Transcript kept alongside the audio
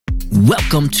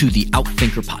Welcome to the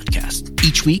Outthinker podcast.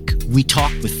 Each week, we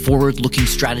talk with forward-looking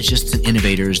strategists and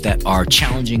innovators that are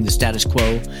challenging the status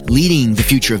quo, leading the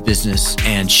future of business,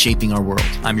 and shaping our world.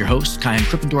 I'm your host, Kyan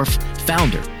Krippendorf,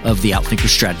 founder of the Outthinker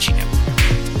Strategy Network.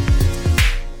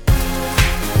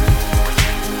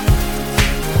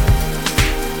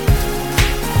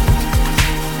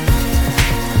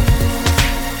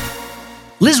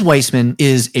 Liz Wiseman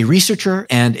is a researcher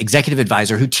and executive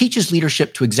advisor who teaches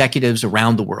leadership to executives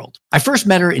around the world. I first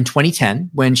met her in 2010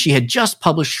 when she had just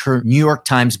published her New York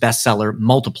Times bestseller,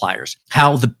 Multipliers: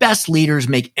 How the Best Leaders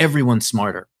Make Everyone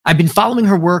Smarter. I've been following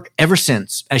her work ever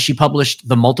since, as she published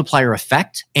The Multiplier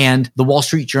Effect and the Wall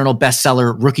Street Journal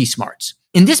bestseller, Rookie Smarts.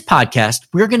 In this podcast,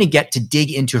 we're going to get to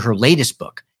dig into her latest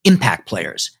book, Impact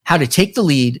Players: How to Take the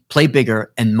Lead, Play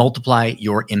Bigger, and Multiply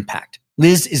Your Impact.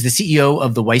 Liz is the CEO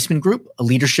of the Wiseman Group, a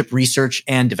leadership research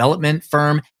and development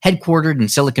firm headquartered in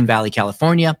Silicon Valley,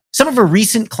 California. Some of her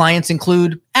recent clients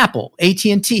include Apple,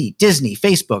 AT&T, Disney,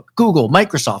 Facebook, Google,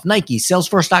 Microsoft, Nike,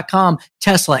 Salesforce.com,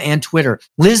 Tesla, and Twitter.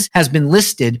 Liz has been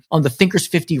listed on the Thinkers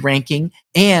 50 ranking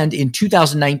and in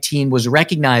 2019 was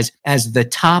recognized as the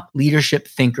top leadership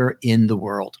thinker in the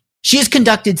world. She has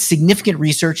conducted significant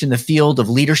research in the field of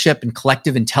leadership and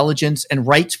collective intelligence and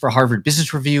writes for Harvard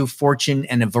Business Review, Fortune,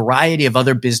 and a variety of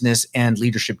other business and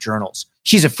leadership journals.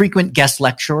 She's a frequent guest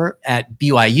lecturer at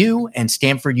BYU and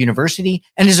Stanford University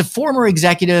and is a former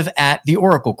executive at the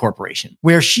Oracle Corporation,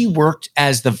 where she worked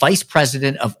as the vice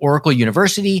president of Oracle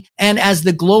University and as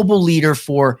the global leader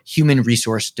for human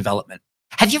resource development.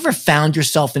 Have you ever found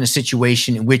yourself in a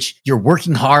situation in which you're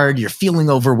working hard, you're feeling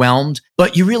overwhelmed,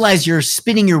 but you realize you're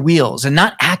spinning your wheels and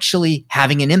not actually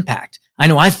having an impact? I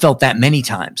know I've felt that many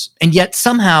times. And yet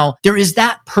somehow there is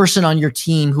that person on your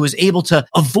team who is able to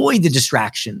avoid the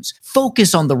distractions,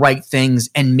 focus on the right things,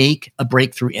 and make a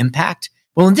breakthrough impact.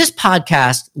 Well, in this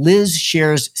podcast, Liz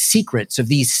shares secrets of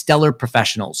these stellar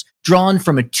professionals drawn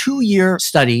from a 2-year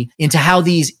study into how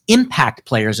these impact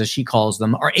players, as she calls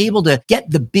them, are able to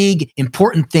get the big,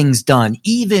 important things done,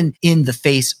 even in the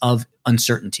face of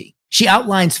uncertainty. She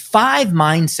outlines 5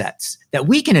 mindsets that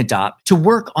we can adopt to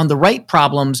work on the right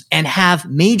problems and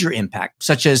have major impact,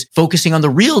 such as focusing on the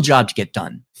real job to get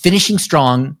done, finishing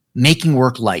strong, making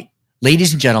work light.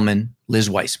 Ladies and gentlemen, Liz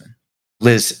Wiseman.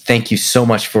 Liz, thank you so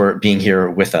much for being here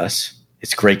with us.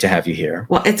 It's great to have you here.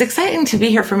 Well, it's exciting to be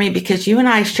here for me because you and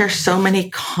I share so many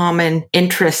common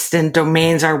interests and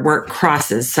domains our work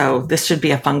crosses. So this should be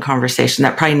a fun conversation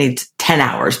that probably needs 10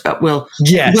 hours, but we'll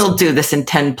do this in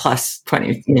 10 plus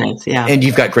 20 minutes. Yeah. And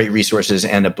you've got great resources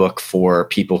and a book for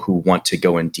people who want to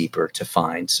go in deeper to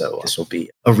find. So this will be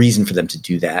a reason for them to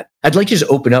do that. I'd like you to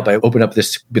open up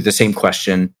this with the same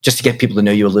question, just to get people to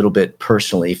know you a little bit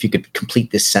personally. If you could complete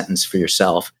this sentence for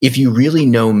yourself. If you really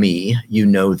know me, you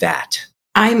know that.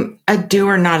 I'm a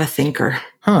doer, not a thinker.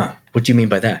 Huh. What do you mean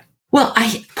by that? Well,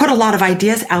 I put a lot of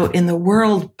ideas out in the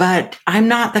world, but I'm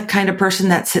not the kind of person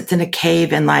that sits in a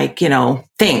cave and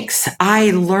thinks.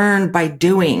 I learn by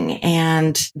doing,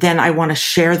 and then I want to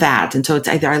share that. And so it's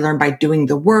either I learn by doing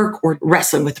the work or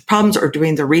wrestling with the problems or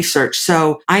doing the research.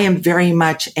 So I am very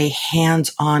much a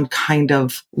hands-on kind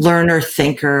of learner,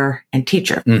 thinker, and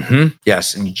teacher. Mm-hmm.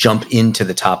 Yes. And you jump into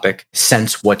the topic,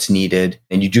 sense what's needed,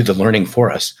 and you do the learning for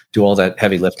us, do all that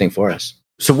heavy lifting for us.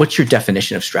 So what's your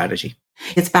definition of strategy?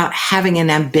 It's about having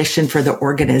an ambition for the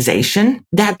organization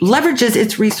that leverages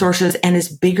its resources and is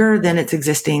bigger than its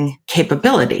existing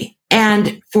capability.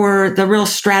 And for the real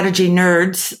strategy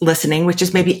nerds listening, which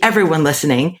is maybe everyone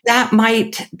listening, that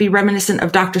might be reminiscent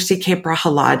of Dr. C.K.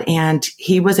 Prahalad. And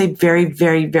he was a very,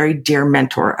 very, very dear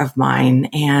mentor of mine.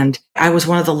 And I was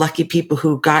one of the lucky people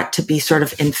who got to be sort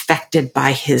of infected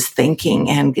by his thinking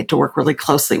and get to work really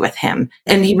closely with him.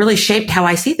 And he really shaped how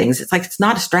I see things. It's like, it's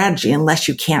not a strategy unless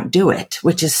you can't do it,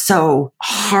 which is so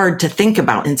hard to think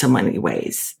about in so many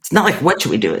ways. It's not like, what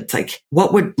should we do? It's like,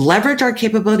 what would leverage our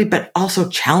capability, but also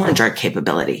challenge our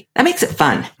capability? That makes it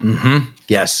fun. Mm-hmm.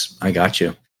 Yes, I got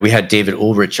you. We had David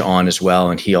Ulrich on as well,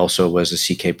 and he also was a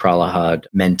C.K. Prahalad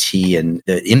mentee, and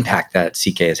the impact that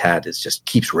C.K. has had is just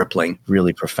keeps rippling,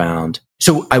 really profound.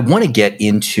 So I want to get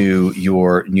into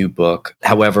your new book.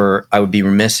 However, I would be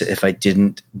remiss if I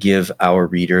didn't give our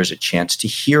readers a chance to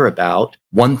hear about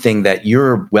one thing that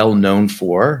you're well known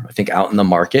for, I think, out in the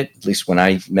market. At least when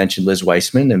I mentioned Liz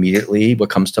Wiseman, immediately what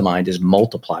comes to mind is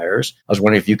multipliers. I was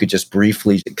wondering if you could just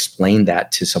briefly explain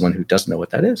that to someone who doesn't know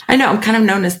what that is. I know. I'm kind of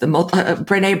known as the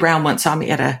Brene Brown once saw me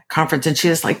at a conference and she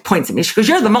just points at me. She goes,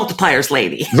 "You're the multipliers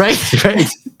lady." Right.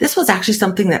 This was actually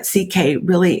something that CK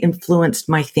really influenced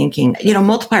my thinking.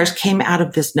 multipliers came out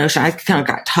of this notion. I kind of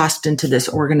got tossed into this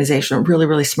organization of really,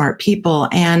 really smart people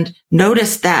and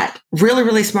noticed that really,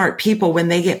 really smart people, when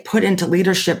they get put into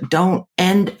leadership, don't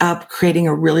end up creating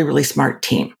a really, really smart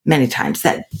team many times.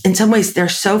 That in some ways, they're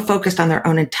so focused on their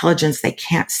own intelligence, they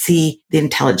can't see the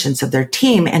intelligence of their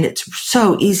team. And it's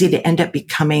so easy to end up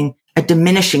becoming a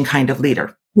diminishing kind of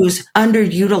leader who's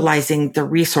underutilizing the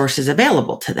resources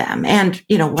available to them. And,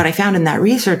 what I found in that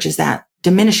research is that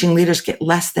diminishing leaders get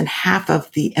less than half of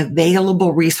the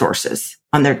available resources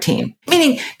on their team.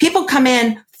 Meaning people come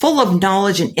in full of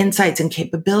knowledge and insights and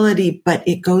capability, but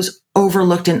it goes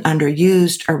overlooked and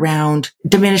underused around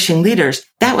diminishing leaders.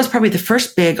 That was probably the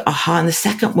first big aha. And the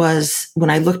second was when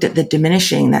I looked at the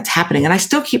diminishing that's happening, and I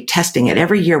still keep testing it.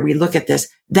 Every year we look at this,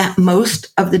 that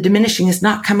most of the diminishing is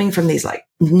not coming from these like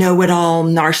know-it-all,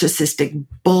 narcissistic,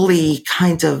 bully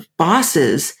kinds of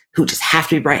bosses who just have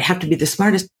to be bright, have to be the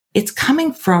smartest. It's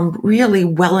coming from really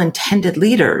well-intended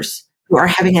leaders who are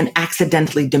having an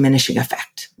accidentally diminishing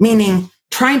effect, meaning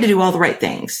trying to do all the right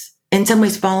things, in some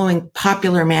ways following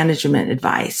popular management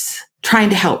advice, trying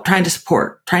to help, trying to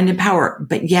support, trying to empower,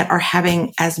 but yet are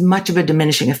having as much of a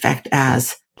diminishing effect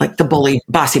as like the bully,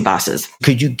 bossy bosses.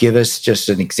 Could you give us just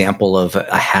an example of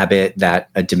a habit that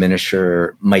a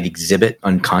diminisher might exhibit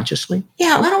unconsciously?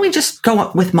 Yeah, why don't we just go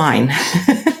up with mine?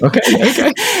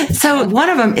 Okay. So one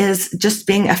of them is just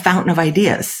being a fountain of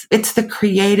ideas. It's the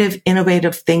creative,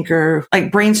 innovative thinker.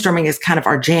 Like brainstorming is kind of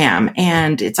our jam.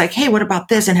 And it's like, hey, what about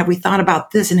this? And have we thought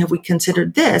about this? And have we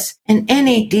considered this? And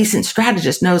any decent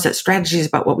strategist knows that strategy is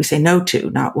about what we say no to,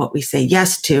 not what we say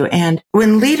yes to. And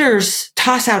when leaders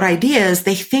toss out ideas,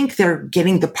 they think they're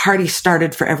getting the party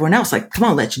started for everyone else. Like, come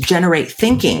on, let's generate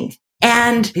thinking.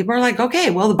 And people are like, okay,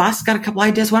 well, the boss has got a couple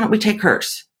ideas. Why don't we take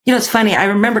hers? It's funny. I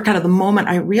remember kind of the moment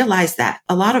I realized that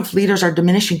a lot of leaders are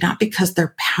diminishing, not because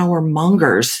they're power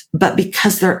mongers, but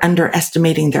because they're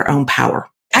underestimating their own power.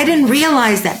 I didn't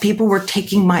realize that people were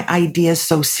taking my ideas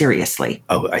so seriously.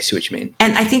 Oh, I see what you mean.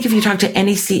 And I think if you talk to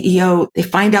any CEO, they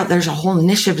find out there's a whole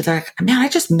initiative. They're like, man, I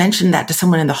just mentioned that to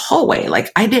someone in the hallway.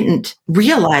 Like, I didn't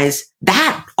realize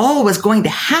that all was going to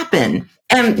happen.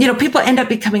 And, people end up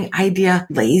becoming idea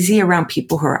lazy around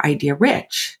people who are idea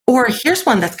rich. Or here's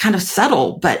one that's kind of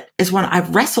subtle, but is one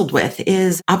I've wrestled with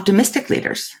is optimistic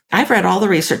leaders. I've read all the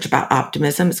research about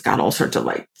optimism. It's got all sorts of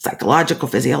like psychological,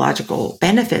 physiological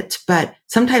benefits, but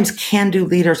sometimes can-do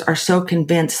leaders are so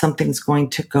convinced something's going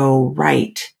to go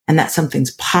right and that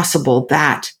something's possible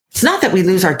that it's not that we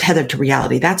lose our tether to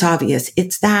reality. That's obvious.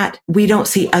 It's that we don't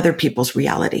see other people's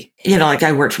reality. Like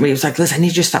I worked for me. He was like, Liz, I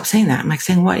need you to stop saying that. I'm like,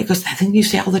 saying what? He goes, that thing you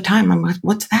say all the time. I'm like,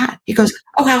 what's that? He goes,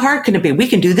 oh, how hard can it be? We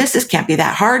can do this. This can't be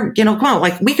that hard. Come on.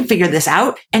 Like we can figure this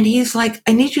out. And he's like,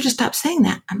 I need you to stop saying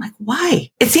that. I'm like,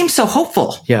 why? It seems so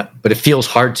hopeful. Yeah, but it feels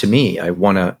hard to me. I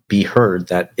want to be heard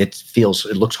that it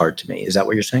looks hard to me. Is that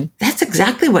what you're saying? That's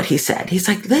exactly what he said. He's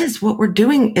like, Liz, what we're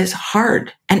doing is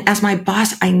hard. And as my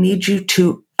boss, I need you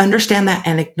to understand that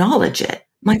and acknowledge it.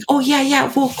 I'm like, oh,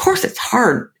 yeah. Well, of course it's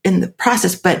hard in the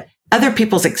process, but other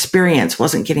people's experience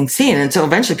wasn't getting seen. And so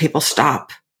eventually people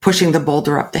stop pushing the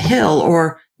boulder up the hill,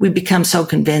 or we become so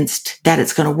convinced that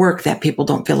it's going to work that people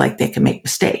don't feel like they can make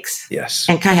mistakes. Yes.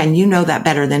 And Kaihan, you know that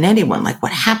better than anyone. Like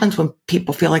what happens when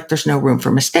people feel like there's no room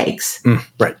for mistakes?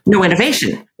 Right. No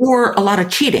innovation or a lot of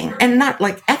cheating, and not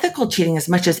like ethical cheating as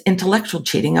much as intellectual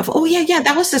cheating of, oh yeah,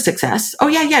 that was a success. Oh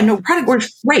yeah, no, product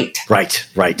works great. Right.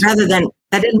 Rather than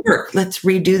that didn't work. Let's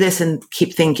redo this and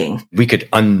keep thinking. We could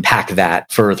unpack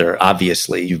that further.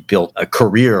 Obviously, you've built a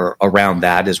career around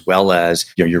that as well as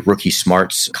your rookie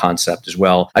smarts concept as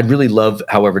well. I'd really love,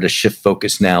 however, to shift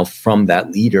focus now from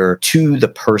that leader to the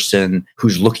person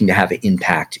who's looking to have an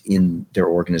impact in their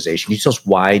organization. Can you tell us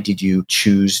why did you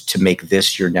choose to make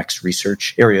this your next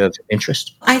research area of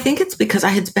interest? I think it's because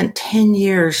I had spent 10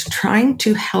 years trying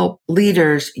to help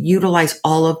leaders utilize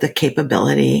all of the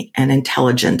capability and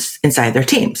intelligence inside their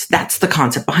teams. That's the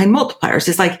concept behind multipliers.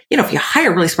 It's like, if you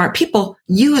hire really smart people,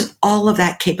 use all of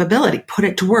that capability, put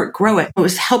it to work, grow it. It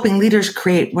was helping leaders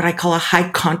create what I call a high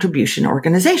contribution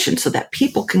organization so that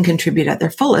people can contribute at their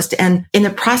fullest. And in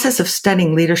the process of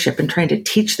studying leadership and trying to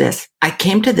teach this, I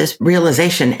came to this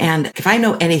realization. And if I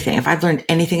know anything, if I've learned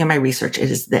anything in my research, it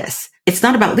is this. It's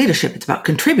not about leadership. It's about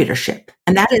contributorship.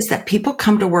 And that is that people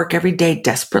come to work every day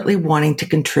desperately wanting to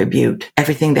contribute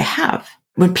everything they have.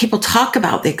 When people talk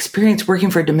about the experience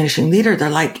working for a diminishing leader, they're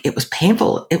like, it was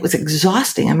painful. It was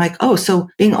exhausting. I'm like, oh, so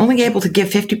being only able to give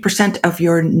 50% of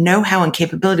your know-how and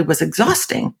capability was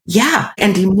exhausting. Yeah.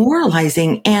 And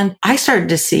demoralizing. And I started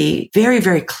to see very,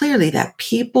 very clearly that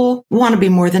people want to be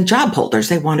more than job holders.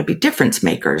 They want to be difference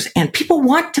makers, and people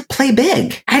want to play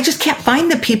big. I just can't find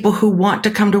the people who want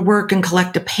to come to work and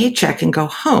collect a paycheck and go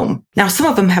home. Now, some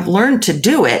of them have learned to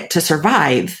do it to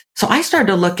survive. So I started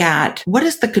to look at what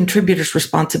is the contributor's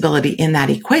responsibility in that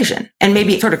equation? And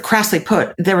maybe sort of crassly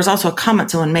put, there was also a comment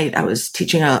someone made. I was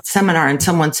teaching a seminar and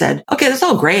someone said, okay, that's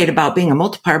all great about being a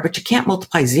multiplier, but you can't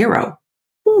multiply zero.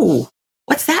 Ooh,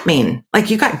 what's that mean? Like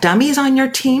you got dummies on your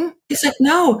team? He's like,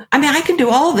 no, I mean, I can do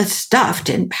all this stuff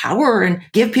to empower and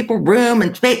give people room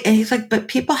and space. And he's like, but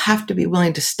people have to be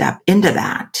willing to step into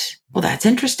that. Well, that's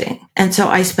interesting. And so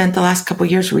I spent the last couple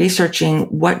of years researching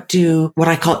what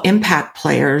I call impact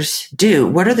players do.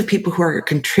 What are the people who are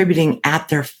contributing at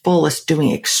their fullest,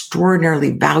 doing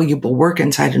extraordinarily valuable work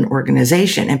inside an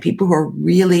organization, and people who are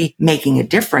really making a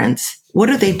difference? What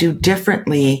do they do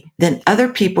differently than other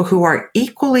people who are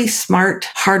equally smart,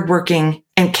 hardworking,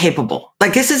 and capable?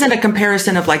 Like, this isn't a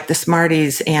comparison of like the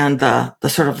smarties and the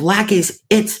sort of lackeys.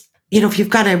 It's, if you've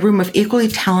got a room of equally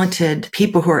talented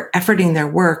people who are efforting their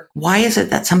work, why is it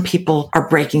that some people are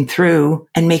breaking through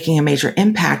and making a major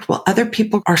impact while other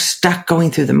people are stuck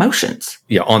going through the motions?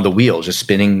 Yeah, on the wheel, just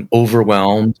spinning,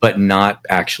 overwhelmed, but not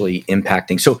actually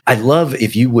impacting. So I'd love,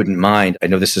 if you wouldn't mind, I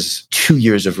know this is 2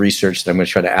 years of research that I'm going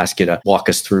to try to ask you to walk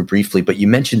us through briefly, but you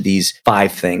mentioned these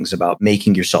 5 things about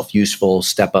making yourself useful,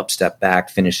 step up, step back,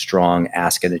 finish strong,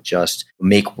 ask and adjust,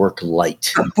 make work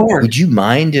light. Would you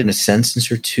mind in a sentence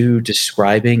or two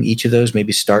describing each of those?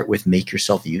 Maybe start with make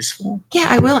yourself useful? Yeah,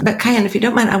 I will. But Kyan, if you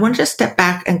don't mind, I want to just step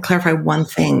back and clarify one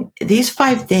thing. These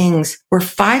 5 things were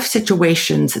 5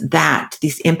 situations that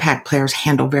these impact players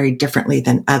handle very differently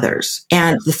than others.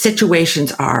 And the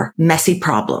situations are messy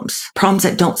problems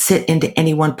that don't sit into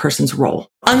any one person's role.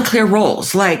 Unclear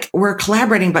roles, like we're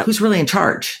collaborating, but who's really in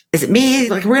charge? Is it me?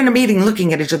 Like we're in a meeting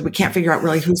looking at each other. We can't figure out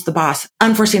really who's the boss.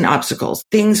 Unforeseen obstacles,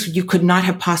 things you could not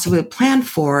have possibly planned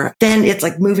for. Then it's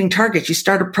like moving targets. You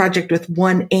start a project with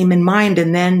one aim in mind,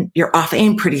 and then you're off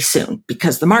aim pretty soon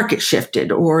because the market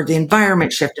shifted or the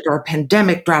environment shifted or a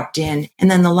pandemic dropped in.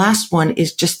 And then the last one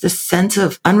is just this sense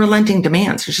of unrelenting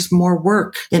demands. There's just more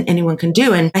work than anyone can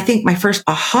do. And I think my first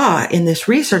aha in this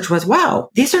research was,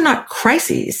 wow, these are not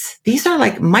crises. These are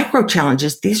like micro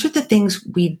challenges. These are the things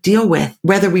we deal with,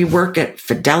 whether we work at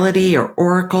Fidelity or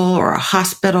Oracle or a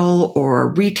hospital or a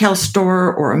retail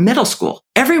store or a middle school.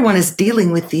 Everyone is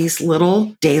dealing with these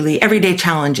little daily, everyday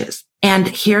challenges. And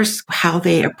here's how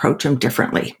they approach them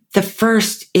differently. The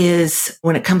first is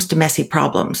when it comes to messy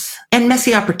problems and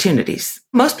messy opportunities.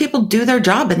 Most people do their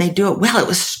job and they do it well. It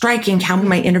was striking how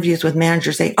my interviews with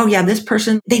managers say, oh yeah, this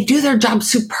person, they do their job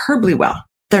superbly well.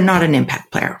 They're not an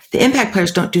impact player. The impact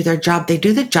players don't do their job. They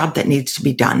do the job that needs to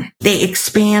be done. They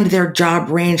expand their job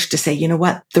range to say, you know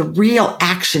what? The real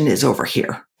action is over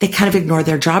here. They kind of ignore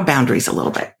their job boundaries a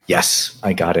little bit. Yes,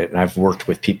 I got it. And I've worked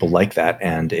with people like that.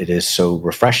 And it is so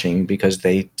refreshing because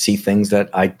they see things that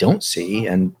I don't see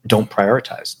and don't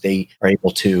prioritize. They are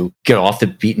able to get off the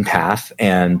beaten path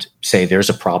and say, there's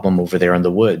a problem over there in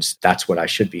the woods. That's what I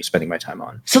should be spending my time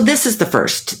on. So this is the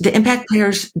first. The impact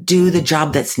players do the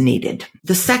job that's needed.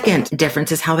 The second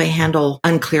difference is how they handle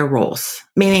unclear roles,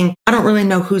 meaning I don't really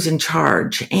know who's in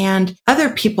charge and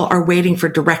other people are waiting for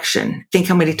direction. Think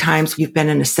how many times you've been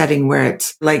in a setting where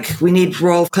it's like, we need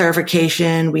role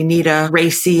clarification, we need a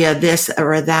racia, this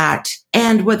or that.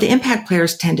 And what the impact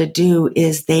players tend to do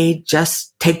is they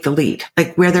just take the lead.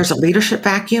 Like where there's a leadership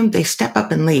vacuum, they step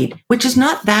up and lead, which is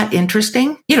not that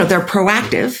interesting. They're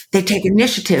proactive, they take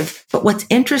initiative. But what's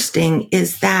interesting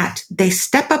is that they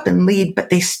step up and lead, but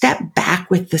they step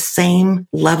back with the same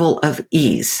level of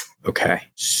ease. Okay.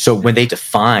 So when they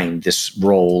define this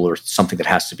role or something that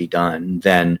has to be done,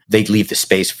 then they leave the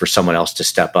space for someone else to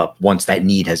step up once that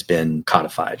need has been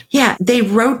codified. Yeah, they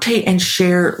rotate and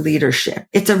share leadership.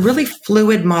 It's a really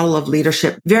fluid model of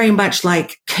leadership, very much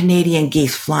like Canadian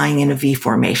geese flying in a V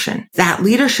formation. That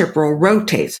leadership role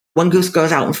rotates. One goose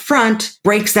goes out in front,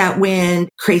 breaks that wind,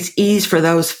 creates ease for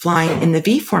those flying in the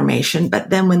V formation. But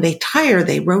then when they tire,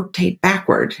 they rotate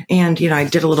backward. And, I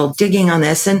did a little digging on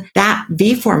this, and that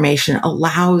V formation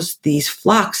allows these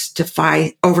flocks to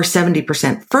fly over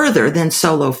 70% further than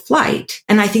solo flight.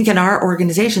 And I think in our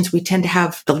organizations, we tend to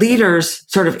have the leaders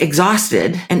sort of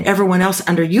exhausted and everyone else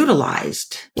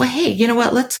underutilized. Well, hey, you know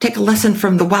what? Let's take a lesson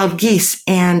from the wild geese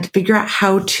and figure out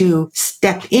how to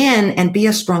step in and be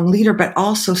a strong leader, but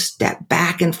also step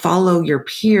back and follow your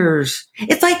peers.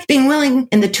 It's like being willing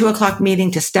in the 2:00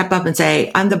 meeting to step up and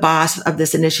say, I'm the boss of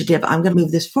this initiative. I'm going to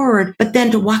move this forward. But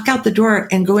then to walk out the door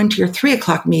and go into your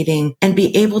 3:00 meeting and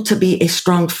be able to be a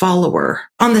strong follower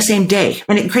on the same day.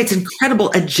 And it creates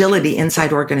incredible agility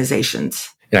inside organizations.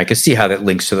 And I can see how that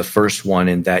links to the first one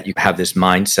in that you have this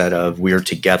mindset of we're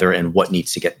together and what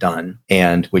needs to get done.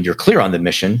 And when you're clear on the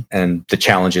mission and the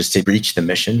challenge is to reach the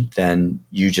mission, then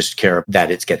you just care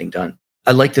that it's getting done.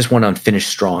 I like this one on finish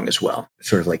strong as well.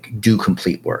 Sort of like do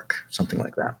complete work, something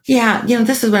like that. Yeah.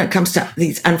 This is when it comes to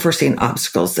these unforeseen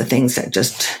obstacles, the things that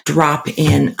just drop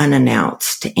in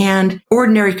unannounced. And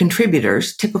ordinary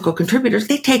contributors, typical contributors,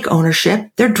 they take ownership.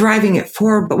 They're driving it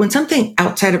forward. But when something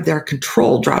outside of their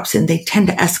control drops in, they tend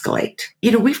to escalate.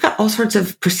 We've got all sorts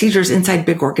of procedures inside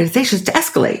big organizations to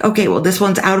escalate. Okay, well, this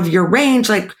one's out of your range.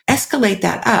 Like escalate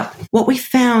that up. What we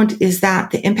found is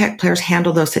that the impact players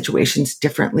handle those situations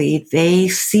differently. They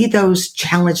see those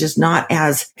challenges not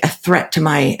as a threat to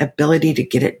my ability to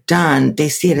get it done. They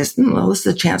see it as, well, this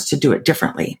is a chance to do it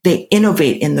differently. They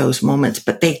innovate in those moments,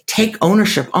 but they take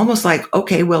ownership almost like,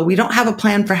 okay, well, we don't have a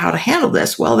plan for how to handle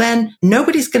this. Well, then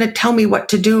nobody's going to tell me what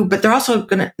to do, but they're also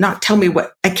going to not tell me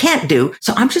what I can't do.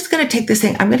 So I'm just going to take this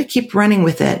thing. I'm going to keep running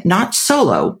with it, not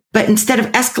solo, but instead of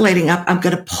escalating up, I'm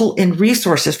going to pull in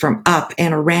resources from up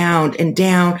and around and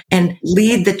down and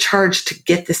lead the charge to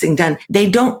get this thing done. They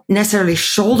don't necessarily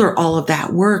shoulder all of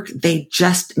that work. They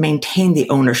just maintain the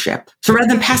ownership. So rather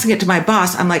than passing it to my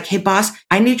boss, I'm like, hey, boss,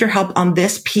 I need your help on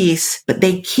this piece, but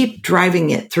they keep driving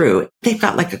it through. They've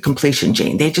got like a completion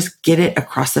gene. They just get it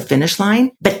across the finish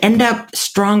line, but end up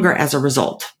stronger as a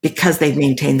result because they've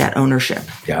maintained that ownership.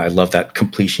 Yeah, I love that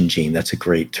completion gene. That's a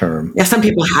great term. Yeah, some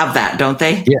people have that, don't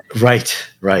they? Yeah, right.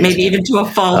 Maybe even to a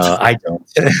fault. I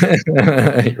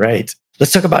don't. Right.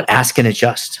 Let's talk about ask and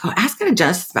adjust. Ask and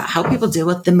adjust is about how people deal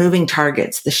with the moving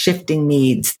targets, the shifting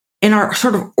needs. In our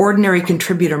sort of ordinary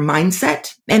contributor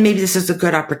mindset, and maybe this is a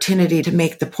good opportunity to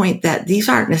make the point that these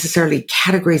aren't necessarily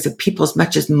categories of people as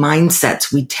much as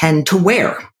mindsets we tend to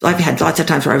wear. I've had lots of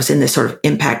times where I was in this sort of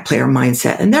impact player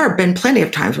mindset, and there have been plenty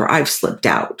of times where I've slipped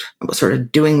out. I was sort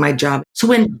of doing my job. So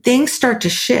when things start to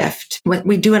shift, what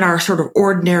we do in our sort of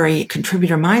ordinary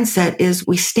contributor mindset is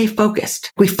we stay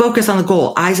focused. We focus on the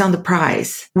goal, eyes on the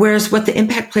prize. Whereas what the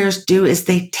impact players do is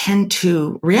they tend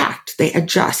to react. They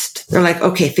adjust. They're like,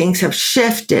 okay, things have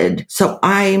shifted, so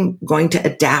I'm going to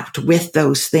adapt with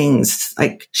those things.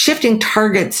 Like shifting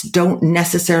targets don't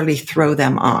necessarily throw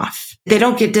them off. They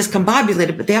don't get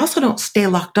discombobulated, but they also don't stay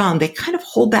locked on. They kind of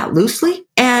hold that loosely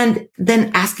and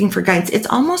then asking for guidance. It's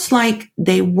almost like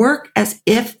they work as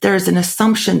if there's an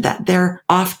assumption that they're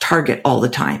off target all the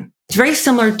time. It's very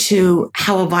similar to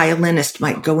how a violinist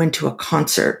might go into a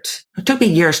concert. It took me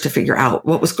years to figure out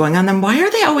what was going on. Then why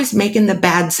are they always making the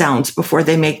bad sounds before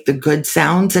they make the good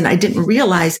sounds? And I didn't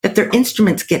realize that their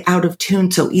instruments get out of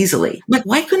tune so easily. Like,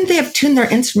 why couldn't they have tuned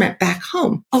their instrument back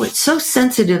home? Oh, it's so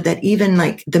sensitive that even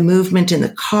like the movement in the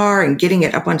car and getting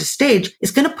it up onto stage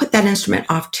is going to put that instrument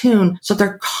off tune. So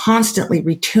they're constantly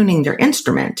retuning their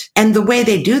instrument. And the way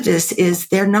they do this is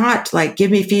they're not like, give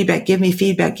me feedback, give me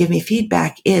feedback, give me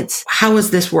feedback. It's how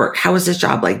does this work? How is this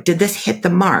job? Like, did this hit the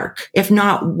mark? If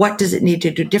not, what does it need to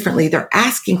do differently? They're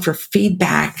asking for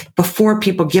feedback before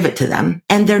people give it to them.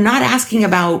 And they're not asking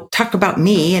talk about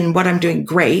me and what I'm doing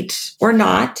great or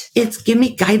not. It's give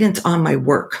me guidance on my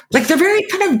work. Like they're very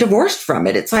kind of divorced from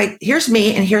it. It's like, here's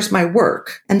me and here's my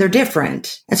work. And they're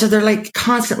different. And so they're like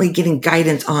constantly getting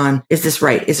guidance on, is this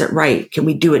right? Is it right? Can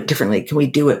we do it differently? Can we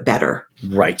do it better?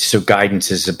 Right. So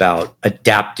guidance is about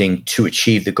adapting to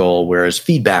achieve the goal, whereas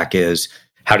feedback is,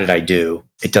 how did I do?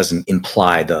 It doesn't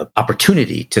imply the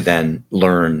opportunity to then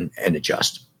learn and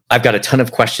adjust. I've got a ton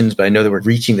of questions, but I know that we're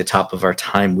reaching the top of our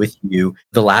time with you.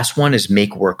 The last one is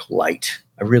make work light.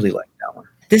 I really like that one.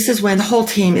 This is when the whole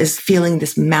team is feeling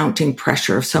this mounting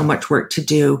pressure of so much work to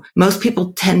do. Most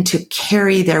people tend to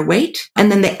carry their weight,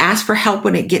 and then they ask for help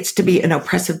when it gets to be an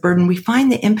oppressive burden. We find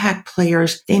the impact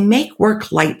players, they make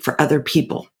work light for other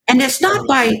people. And it's not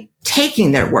by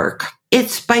taking their work.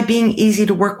 It's by being easy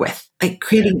to work with, like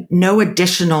creating no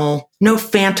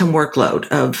phantom workload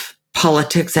of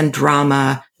politics and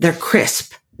drama. They're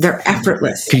crisp. They're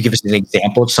effortless. Can you give us an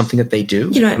example of something that they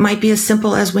do? It might be as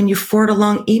simple as when you forward a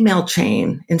long email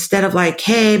chain, instead of like,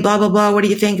 hey, blah, blah, blah, what do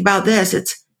you think about this?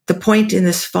 It's the point in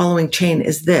this following chain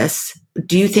is this.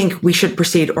 Do you think we should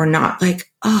proceed or not?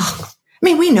 Like,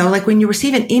 we know, like when you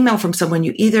receive an email from someone,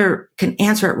 you either can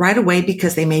answer it right away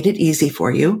because they made it easy for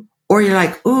you, or you're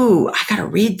like, ooh, I got to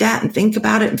read that and think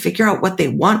about it and figure out what they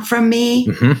want from me.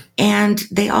 And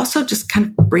they also just kind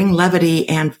of bring levity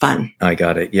and fun. I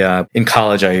got it. Yeah. In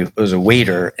college, I was a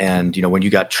waiter. And, when you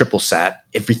got triple sat,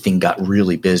 everything got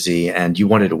really busy and you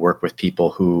wanted to work with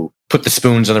people who put the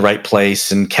spoons in the right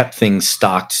place and kept things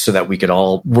stocked so that we could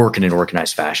all work in an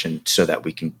organized fashion so that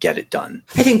we can get it done.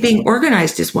 I think being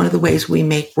organized is one of the ways we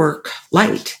make work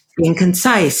light. Being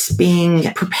concise,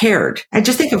 being prepared. I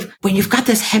just think of when you've got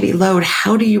this heavy load,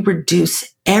 how do you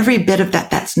reduce every bit of that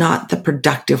that's not the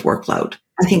productive workload?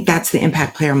 I think that's the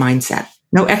impact player mindset.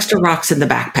 No extra rocks in the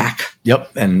backpack.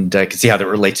 Yep. And I can see how that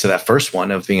relates to that first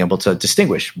one of being able to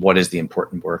distinguish what is the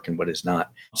important work and what is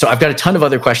not. So I've got a ton of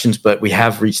other questions, but we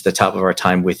have reached the top of our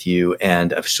time with you.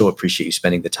 And I so appreciate you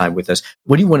spending the time with us.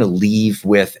 What do you want to leave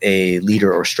with a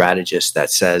leader or strategist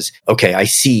that says, okay, I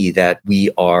see that we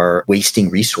are wasting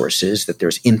resources, that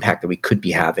there's impact that we could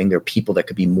be having. There are people that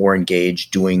could be more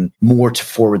engaged, doing more to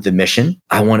forward the mission.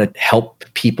 I want to help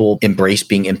people embrace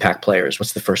being impact players.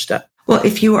 What's the first step? Well,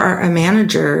 if you are a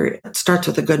manager, it starts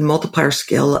with a good multiplier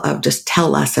skill of just tell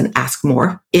less and ask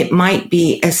more. It might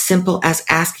be as simple as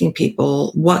asking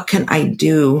people, what can I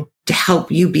do to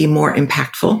help you be more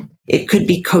impactful? It could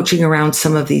be coaching around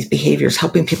some of these behaviors,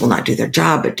 helping people not do their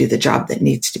job, but do the job that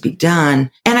needs to be done.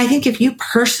 And I think if you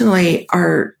personally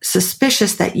are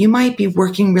suspicious that you might be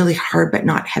working really hard, but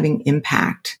not having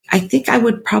impact, I think I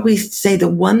would probably say the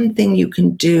one thing you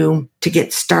can do to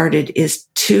get started is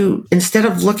to, instead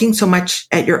of looking so much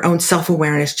at your own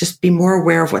self-awareness, just be more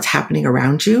aware of what's happening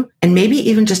around you. And maybe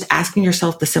even just asking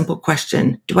yourself the simple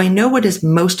question, do I know what is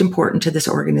most important to this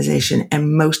organization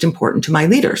and most important to my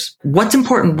leaders? What's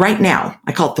important right now?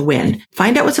 I call it the win.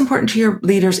 Find out what's important to your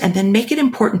leaders and then make it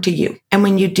important to you. And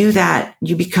when you do that,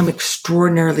 you become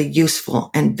extraordinarily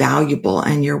useful and valuable,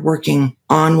 and you're working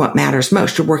on what matters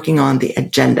most. You're working on the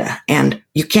agenda, and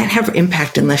you can't have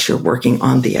impact unless you're working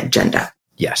on the agenda.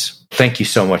 Yes. Thank you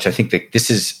so much. I think that this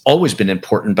has always been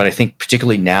important, but I think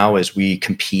particularly now as we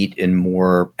compete in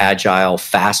more agile,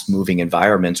 fast-moving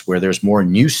environments where there's more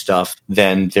new stuff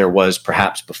than there was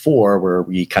perhaps before, where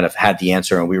we kind of had the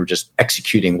answer and we were just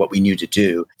executing what we knew to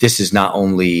do. This is not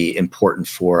only important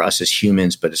for us as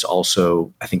humans, but it's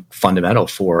also, I think, fundamental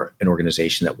for an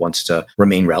organization that wants to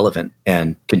remain relevant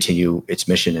and continue its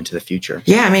mission into the future.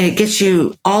 Yeah, I mean, it gets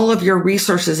you all of your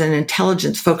resources and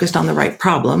intelligence focused on the right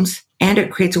problems. And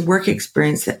it creates a work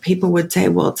experience that people would say,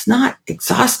 well, it's not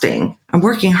exhausting. I'm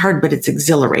working hard, but it's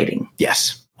exhilarating.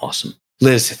 Yes. Awesome.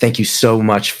 Liz, thank you so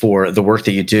much for the work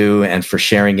that you do and for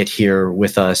sharing it here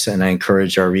with us. And I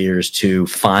encourage our readers to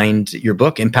find your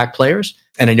book, Impact Players.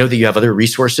 And I know that you have other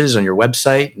resources on your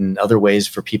website and other ways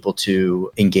for people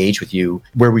to engage with you.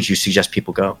 Where would you suggest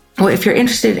people go? Well, if you're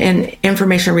interested in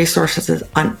information resources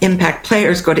on Impact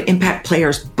Players, go to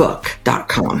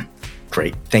impactplayersbook.com.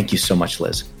 Great. Thank you so much,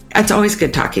 Liz. It's always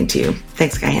good talking to you.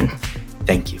 Thanks, Guyan.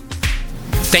 Thank you.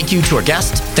 Thank you to our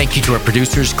guest. Thank you to our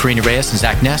producers, Karina Reyes and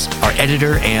Zach Ness, our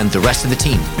editor, and the rest of the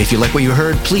team. If you like what you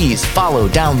heard, please follow,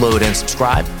 download, and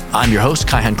subscribe. I'm your host,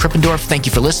 Guyan Krippendorf. Thank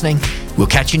you for listening. We'll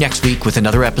catch you next week with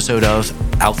another episode of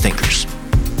Outthinkers.